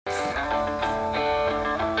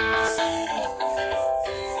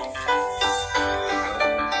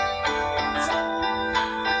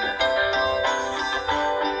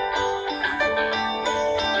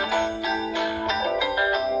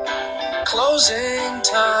Closing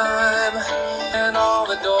time, and all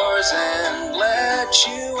the doors and let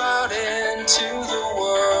you out into the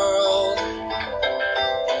world.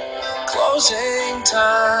 Closing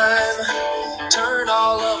time, turn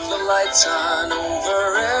all of the lights on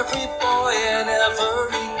over every boy and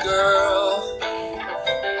every girl.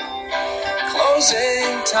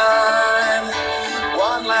 Closing time,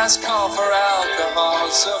 one last call for alcohol,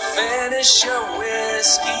 so finish your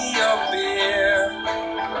whiskey or beer.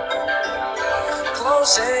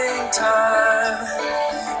 Closing time,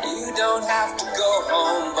 you don't have to go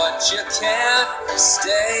home, but you can't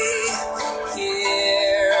stay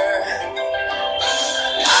here.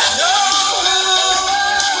 I know who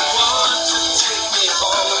wants to take me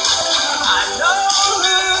home. I know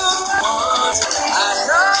who wants, I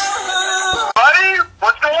know who. Buddy,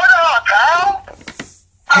 what's going on, pal?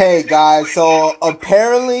 Hey guys, so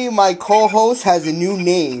apparently my co-host has a new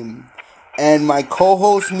name, and my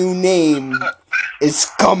co-host's new name is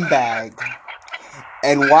Scumbag.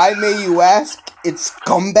 And why, may you ask? It's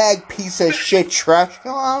Scumbag Piece of Shit Trash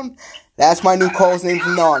Clown. That's my new co-host's name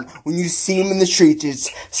from now on. When you see him in the streets, it's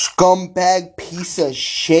Scumbag Piece of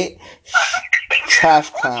Shit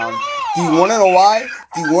Trash Clown. Do you want to know why?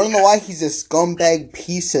 Do you want to know why he's a scumbag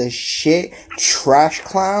piece of shit trash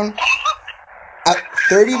clown? At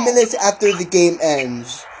 30 minutes after the game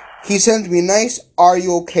ends, he sends me a nice "Are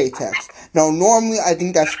you okay?" text. Now, normally I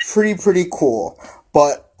think that's pretty cool,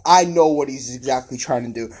 but I know what he's exactly trying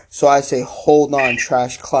to do. So I say, "Hold on,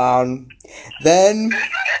 trash clown." Then,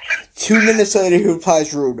 2 minutes later, he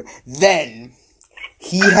replies rude. Then,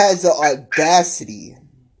 he has the audacity,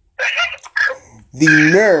 the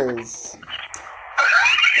nerve,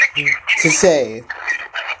 to say,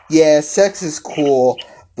 "Yeah, sex is cool,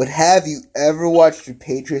 but have you ever watched the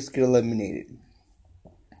Patriots get eliminated?"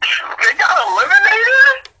 They got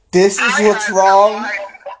eliminated? This is what's wrong.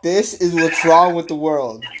 This is what's wrong with the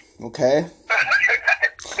world, okay?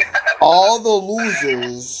 All the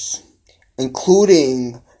losers,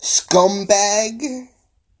 including Scumbag,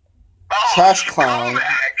 Trash Clown.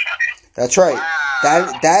 That's right.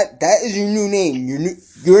 That is your new name.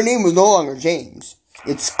 Your name is no longer James.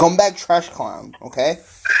 It's Scumbag Trash Clown, okay?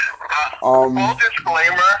 Full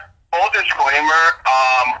disclaimer.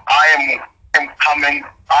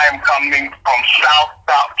 I am coming from South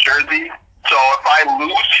Jersey. So if I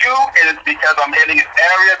lose you, it is because I'm hitting an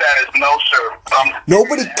area that is no service.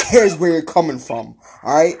 Nobody cares where you're coming from,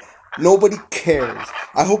 alright? Nobody cares.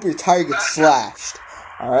 I hope your tire gets slashed,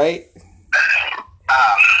 alright?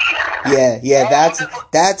 Yeah,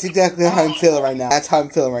 that's exactly how I'm feeling right now. That's how I'm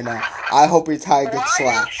feeling right now. I hope your tire gets slashed.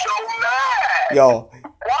 Why are you so mad? Yo,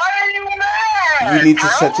 Why are you mad? you need to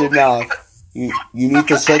shut your mouth. You need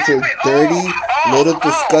to shut your dirty, little,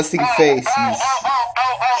 disgusting face, you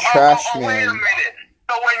trash Wait a man. minute.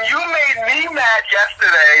 So when you made me mad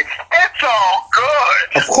yesterday, it's all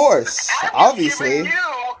good. Of course, obviously. The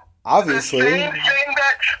same thing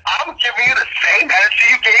that I'm giving you, the same energy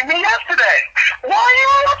you gave me yesterday. Why are you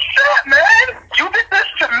upset, man? You did this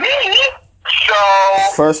to me. So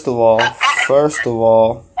First of all,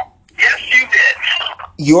 yes, you did.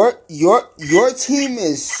 your team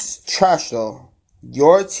is trash though.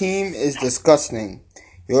 Your team is disgusting.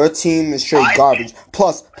 Your team is straight garbage.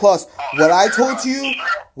 Plus, what I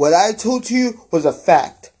told you was a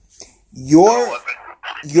fact. You're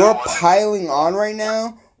piling on right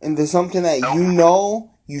now into something that you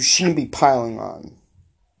know you shouldn't be piling on.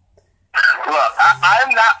 Look,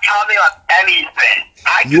 I'm not piling on anything.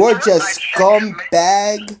 You're just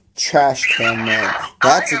scumbag trash can man.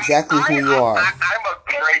 That's exactly who you are. I'm a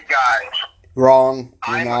great guy. Wrong.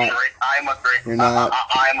 You're not. I'm a great. You're not.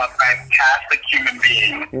 I'm a fantastic human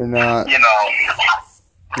being. You're not. You know.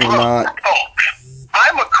 You're Look, not. folks,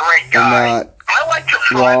 I'm a great guy. You're not. I like to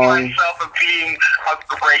pride Wrong. myself of being a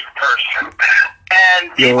great person.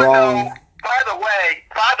 And You're even wrong. though, by the way,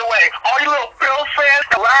 all you little Bills fans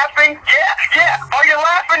are laughing. Yeah. Are you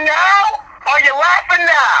laughing now?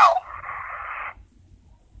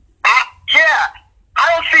 Yeah. I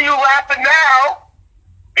don't see you laughing now.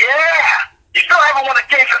 Yeah. You still haven't won a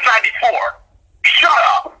game since '94. Shut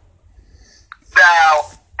up.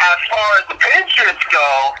 Now, as far as the Patriots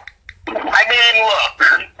go, I mean, look,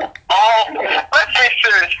 let's be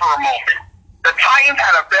serious for a moment. The Titans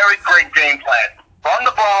had a very great game plan. Run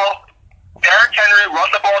the ball, Derrick Henry,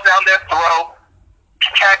 run the ball down their throat.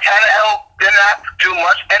 Tannehill didn't have to do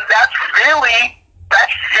much, and that's really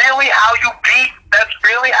how you beat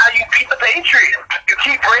the Patriots. You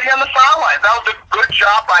keep Brady on the sidelines. That was a good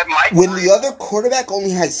job by Mike. When the other quarterback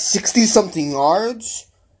only has 60-something yards,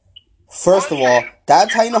 first of all,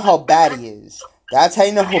 that's how you know how bad he is. That's how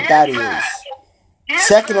you know how bad he is.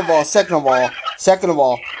 Second of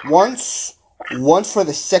all, once for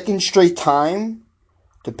the second straight time,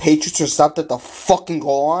 the Patriots were stopped at the fucking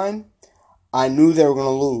goal line, I knew they were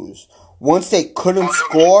gonna lose. Once they couldn't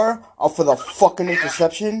score off of the fucking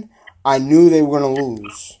interception, I knew they were gonna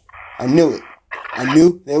lose. I knew it. I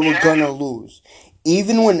knew they were gonna lose.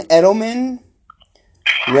 Even when Edelman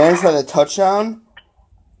ran for the touchdown,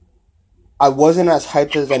 I wasn't as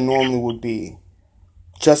hyped as I normally would be.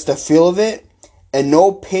 Just the feel of it, and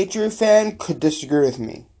no Patriot fan could disagree with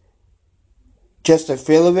me. Just the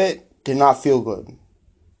feel of it did not feel good.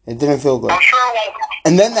 It didn't feel good.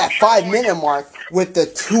 And then that 5-minute mark with the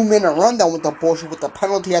 2-minute rundown with the bullshit with the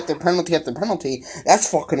penalty after penalty after penalty, that's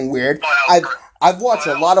fucking weird. I've watched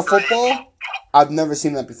a lot of football. I've never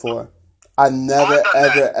seen that before. I've never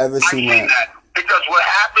ever seen that. Because what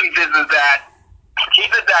happens is that he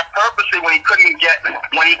did that purposely when he could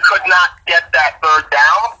not get that third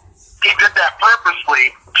down. He did that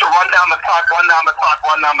purposely to run down the clock.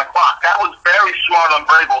 That was very smart on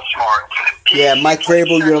Vrabel's part. Yeah, Mike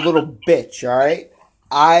Vrabel, you're a little bitch, alright?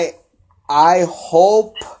 I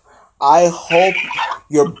hope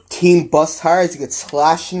your team busts tires, you get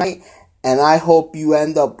slashed tonight, and I hope you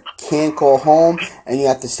can't go home and you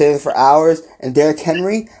have to stay there for hours. And Derrick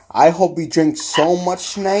Henry, I hope you drink so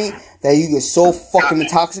much tonight that you get so fucking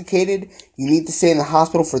intoxicated you need to stay in the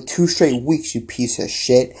hospital for 2 straight weeks, you piece of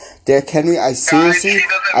shit. Derrick Henry, I seriously...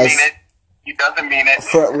 He doesn't mean it.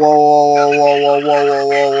 Whoa.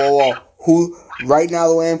 Who, right now,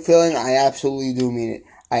 the way I'm feeling, I absolutely do mean it.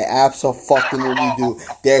 I absolutely do.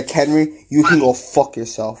 Derrick Henry, you can go fuck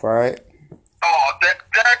yourself, alright? Oh,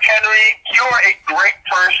 Derrick Henry, you're a great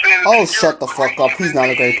person. Oh, shut the fuck up. He's not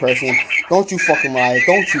a great person. Don't you fucking lie.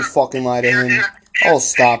 Don't you fucking lie to him. Oh,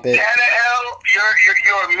 stop it. Tannehill,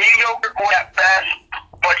 you're a mediocre boy at best,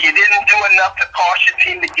 but you didn't do enough to cost your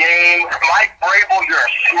team the game. Mike Vrabel, you're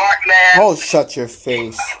a smart man. Oh, shut your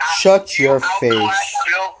face. Shut your face.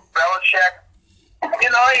 Bill Belichick. You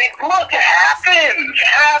know, look, it happens.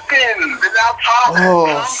 And now Tom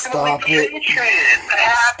stop it.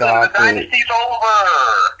 Stop it. The dynasty's over.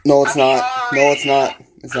 No, it's not. It's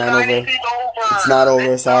not over. It's not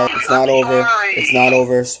over. Sorry. It's not over. It's not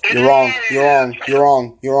over.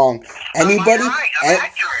 You're wrong.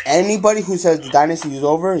 Anybody who says the dynasty is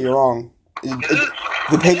over, you're wrong.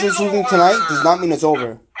 The Patriots losing tonight does not mean it's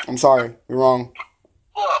over. I'm sorry. You're wrong.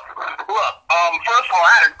 Look. First of all,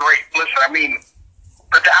 I had a great listen. I mean,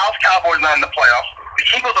 the Dallas Cowboys not in the playoffs. The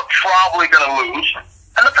Eagles are probably going to lose.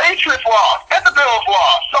 And the Patriots lost. And the Bills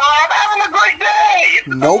lost. So I'm having a great day.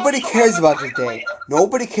 Nobody cares about your day.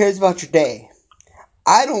 Nobody cares about your day.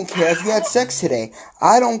 I don't care if you had sex today.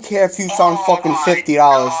 I don't care if you found fucking $50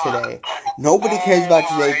 today. Nobody cares about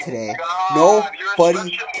your day today.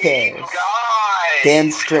 Nobody cares.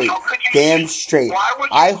 Damn straight.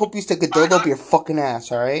 I hope you stick a dildo up your fucking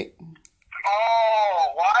ass, alright? Oh,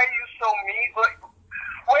 why are you so mean?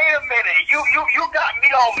 Wait a minute. You got me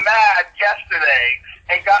all mad yesterday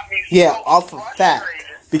and got me so off of fact.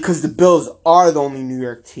 Because the Bills are the only New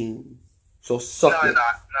York team. So suck it. No,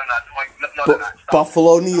 they're not.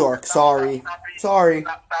 Buffalo, New York. Sorry. Stop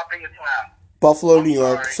being a clown. Buffalo, New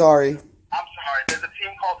York. Sorry. I'm sorry. There's a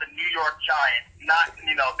team called the New York Giants. Not,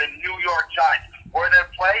 the New York Giants. Where they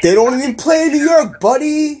play... They don't even play in New York,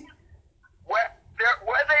 buddy.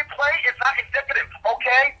 Where they play, it's not indicative,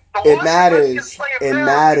 okay? It matters. The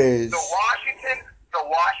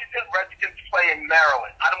Washington Redskins play in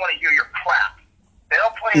Maryland. I don't want to hear your crap. They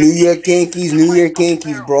don't play New York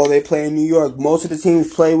Yankees, bro. They play in New York. Most of the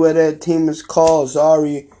teams play where their team is called.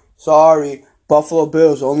 Sorry. Buffalo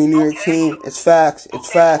Bills, only New York team. It's facts.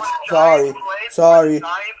 Sorry.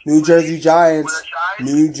 New Jersey Giants.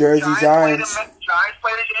 Giants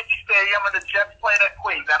play at Yankee Stadium and the Jets play at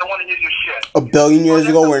Queens. I don't want to hear your shit. A billion years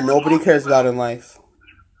ago where nobody cares about in life.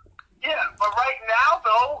 Yeah, but right now,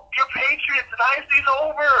 though, your Patriots dynasty's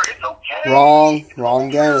over. It's okay. Wrong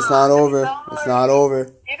again. It's not over. It is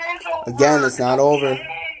over. Again, it's not over.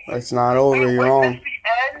 It's not over. You're wrong. It's the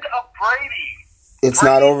end of Brady. It's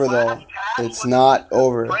not over, though. It's not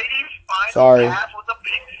over. Sorry.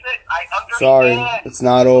 It's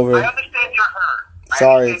not over. I understand you're hurt.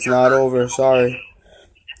 Sorry, it's not over. Sorry.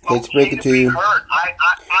 Hate to break it to you. I'm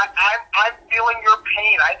feeling your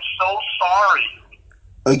pain. I'm so sorry.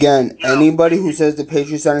 Again, anybody who says the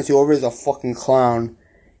Patriots dynasty over is a fucking clown.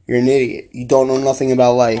 You're an idiot. You don't know nothing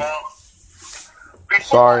about life. Well,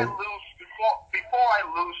 Sorry. Before I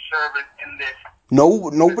lose service in this...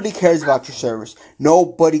 Nobody cares about your service.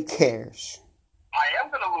 Nobody cares. I am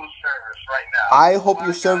going to lose service right now. I hope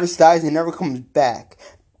your service dies and never comes back.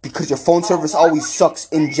 Because your phone service always sucks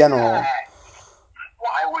in general.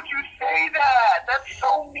 Why would you say that? That's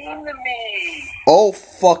mean to me? Oh,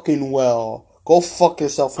 fucking well. Go fuck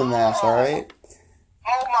yourself in the ass, alright?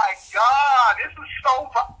 Oh my god, this is so.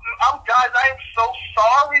 Guys, I am so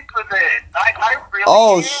sorry for this. I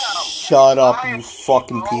really am. Shut up, you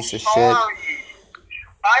fucking so piece of sorry. shit.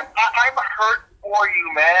 I'm hurt for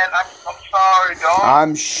you, man. I'm sorry, dog.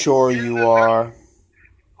 I'm sure you are. Look,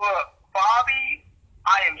 Bobby,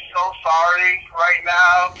 I am so sorry right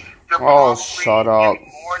now. Oh, shut up. In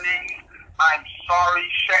mourning. I'm sorry,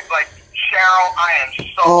 Cheryl, I am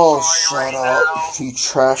so sorry shut right up, now. you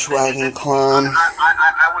trash wagon clown.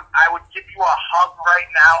 I would give you a hug right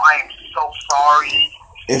now. I am so sorry.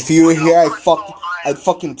 If you were here, I'd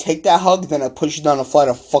fucking take that hug, then I'd push you down a flight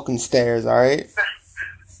of fucking stairs, alright?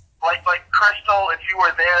 Like Crystal, if you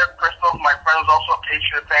were there, Crystal, my friend was also a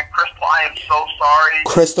Patriot fan. Crystal, I am so sorry.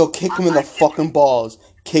 Crystal, kick him in the fucking balls.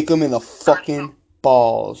 Kick him in the fucking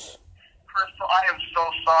balls. Crystal, I am so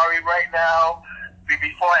sorry right now.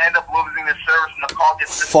 Before I end up losing this service and the call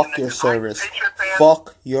gets Fuck disconnected. your service. Fan,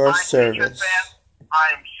 Fuck your service. Fan,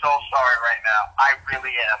 I am so sorry right now. I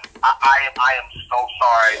really am. I am so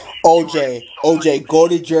sorry. OJ, go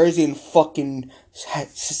to Jersey and fucking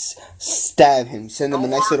stab him. Send him a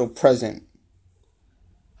nice little present.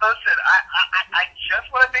 Listen, I just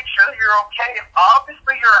want to make sure that you're okay.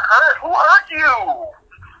 Obviously, you're hurt. Who hurt you?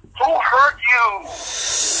 Who hurt you?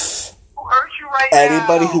 Who hurt you right now?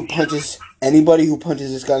 Anybody who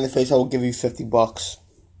punches this guy in the face, I will give you $50.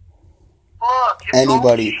 Look,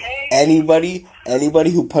 anybody okay.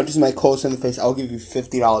 who punches my co-host in the face, I'll give you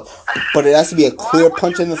 $50. But it has to be a clear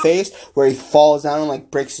punch in the face where he falls down and like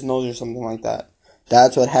breaks his nose or something like that.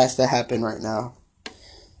 That's what has to happen right now.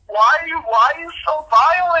 Why are you so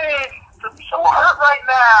violent? I'm so hurt right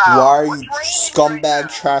now. Why are you scumbag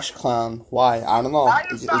trash clown? Why? I don't know.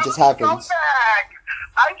 It just happens. Scumbag.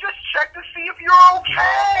 I just checked to see if you're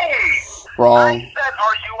okay. Wrong. I said,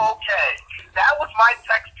 are you okay? That was my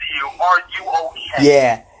text to you. Are you okay?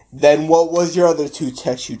 Yeah. Then what was your other two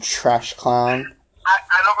texts, you trash clown?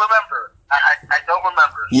 I don't remember. I don't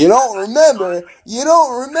remember. You don't remember? You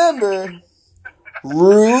don't remember?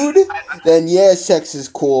 Rude? Then yeah, sex is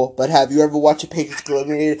cool. But have you ever watched a Patriots get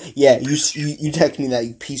eliminated? Yeah, you text me that,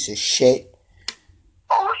 you piece of shit.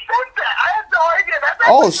 Oh, who said that? I had no idea. That's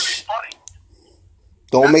funny.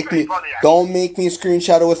 Don't make me a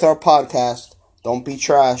screenshot with our podcast. Don't be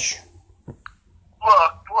trash. Look,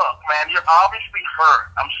 man, you're obviously hurt.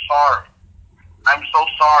 I'm sorry. I'm so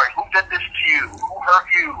sorry. Who did this to you? Who hurt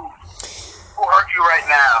you? Who hurt you right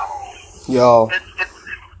now? Yo. It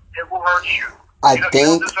will hurt you. I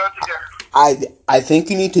think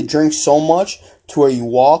you need to drink so much to where you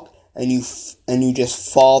walk and you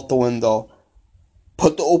just fall out the window.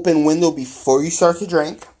 Put the open window before you start to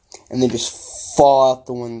drink, and then just fall out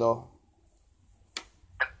the window.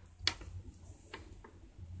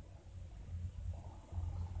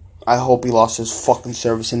 I hope he lost his fucking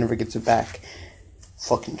service and never gets it back.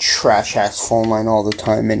 Fucking trash ass phone line all the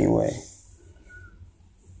time anyway.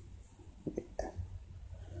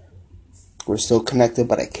 We're still connected,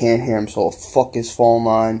 but I can't hear him, so fuck his phone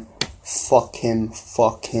line. Fuck him,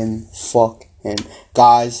 fuck him, fuck him.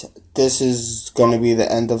 Guys, this is gonna be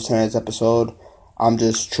the end of tonight's episode. I'm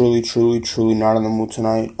just truly not in the mood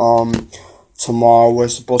tonight. Tomorrow we're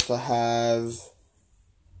supposed to have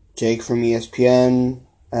Jake from ESPN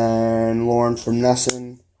and Lauren from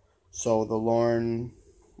Nesson. So the Lauren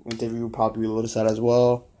interview will probably be a little sad as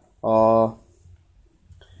well.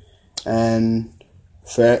 And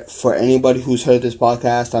for anybody who's heard this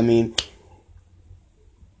podcast, I mean,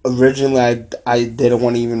 originally I didn't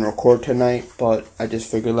want to even record tonight, but I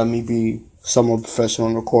just figured let me be somewhat professional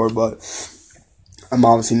and record, but I'm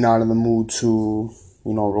obviously not in the mood to,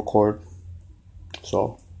 record.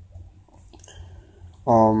 So,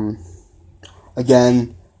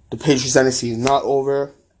 again, the Patriots dynasty is not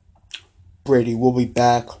over. Brady will be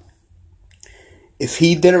back. If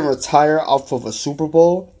he didn't retire off of a Super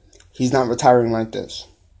Bowl, he's not retiring like this.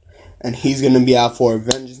 And he's going to be out for a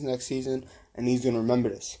vengeance next season, and he's going to remember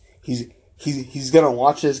this. He's going to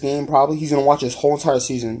watch this game probably. He's going to watch this whole entire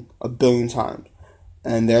season 1 billion times.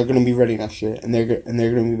 And they're going to be ready next year, and they're going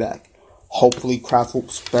to be back. Hopefully Kraft will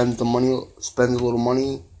spend a little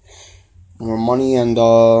money, more money, and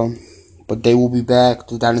but they will be back.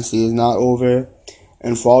 The dynasty is not over.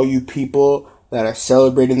 And for all you people that are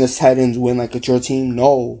celebrating this Titans win like it's your team,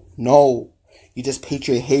 no. You just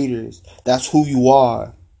Patriot haters. That's who you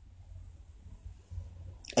are.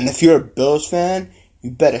 And if you're a Bills fan, you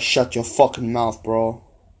better shut your fucking mouth, bro.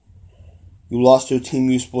 You lost to a team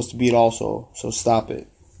you're supposed to beat also, so stop it.